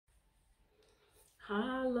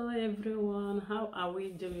Hello everyone, how are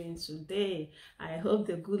we doing today? I hope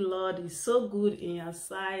the good Lord is so good in your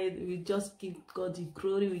side. We just give God the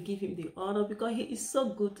glory, we give him the honor because he is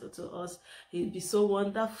so good to us. He'll be so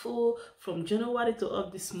wonderful from January to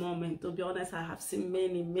up this moment. To be honest, I have seen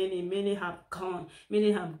many have gone,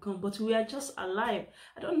 but we are just alive.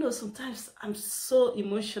 I don't know, sometimes I'm so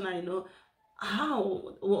emotional. How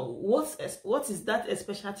what is that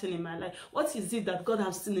special thing in my life? What is it that God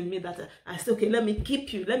has seen in me that I say, okay, let me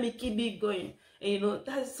keep it going? And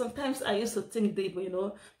that's sometimes I used to think deep,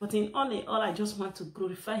 but in all I just want to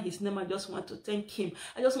glorify his name. I just want to thank him.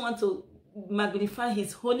 I just want to magnify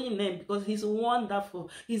his holy name because he's wonderful.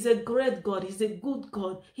 He's a great God. He's a good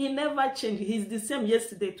God. He never changes. He's the same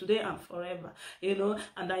yesterday, today, and forever.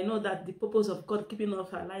 And I know that the purpose of God keeping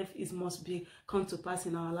us alive must be come to pass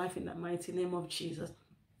in our life in the mighty name of Jesus.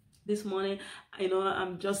 This morning,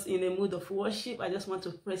 I'm just in a mood of worship. I just want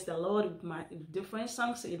to praise the Lord with my different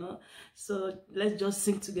songs, So let's just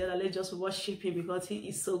sing together. Let's just worship him because he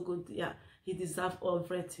is so good. Yeah, he deserves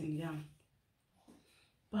everything. Yeah.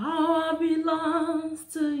 Power belongs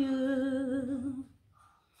to you.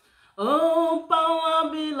 Oh, power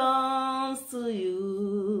belongs to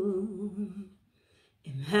you.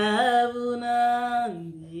 In heaven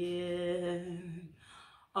and the earth,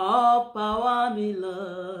 all power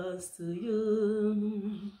belongs to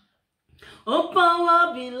you. Oh,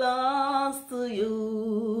 power belongs to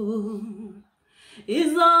you.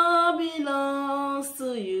 It all belongs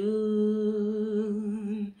to you.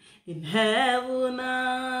 In heaven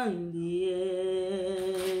and the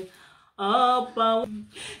earth, all power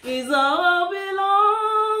is all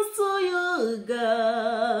belongs to you,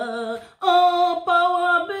 God. All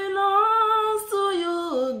power belongs to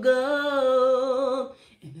you, God.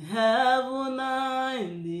 In heaven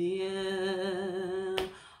and the earth,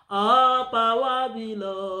 all power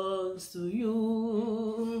belongs to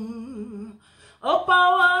you. All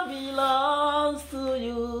power belongs to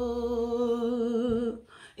you.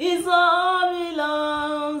 It all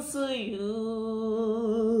belongs to you.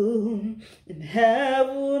 In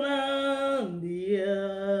heaven and the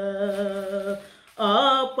earth,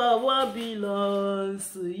 all power belongs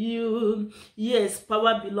to you. Yes,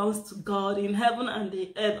 power belongs to God. In heaven and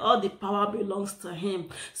the earth, all the power belongs to him.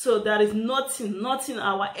 So there is nothing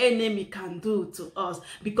our enemy can do to us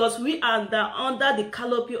because we are under the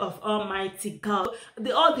canopy of Almighty God.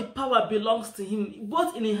 All the power belongs to him,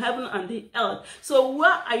 both in heaven and the earth. So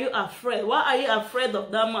why are you afraid? Why are you afraid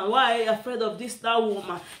of that man? Why are you afraid of that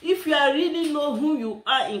woman? If you really know who you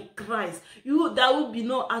are in Christ, there will be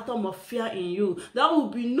no atom of fear in you. There will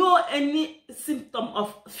be no any symptom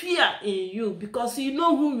of fear in you because you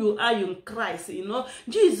know who you are in Christ.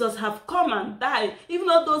 Jesus have come and died. Even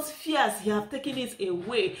though those fears, he have taken it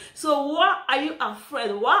away. So why are you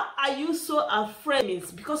afraid? Why are you so afraid?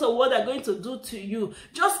 It's because of what they're going to do to you.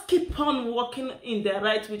 Just keep on walking in the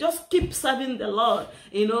right way. Just keep serving the Lord.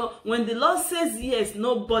 When the Lord says yes,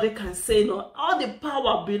 nobody can say no. All the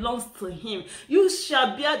power belongs to him. You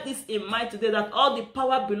shall bear this in mind today, that all the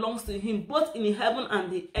power belongs to him, both in heaven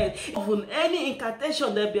and the earth. Even any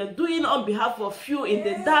incantation that they are doing on behalf of you in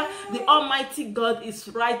the dark, the Almighty God is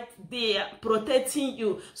right there protecting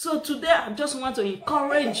you. So today I just want to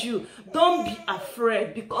encourage you, don't be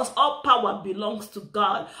afraid because all power belongs to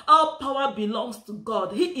God. All power belongs to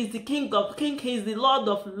God. He is the King of Kings. He is the Lord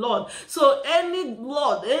of Lords. So any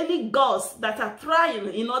Lord, any gods that are trying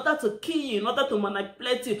in order to kill you, in order to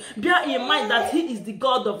manipulate you, bear in mind that he is the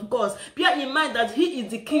God of gods. Bear in mind that he is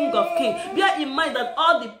the King of Kings. Bear in mind that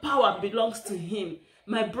all the power belongs to him.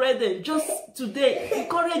 My brethren, just today,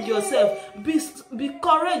 encourage yourself. Be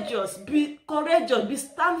courageous. Be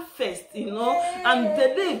stand first, and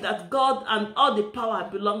believe that God and all the power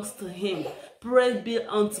belongs to him. Praise be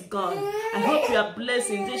unto God. I hope you are blessed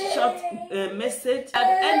in this short message. At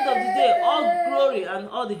the end of the day, all glory and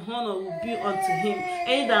all the honor will be unto him.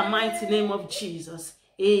 In the mighty name of Jesus.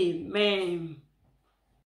 Amen.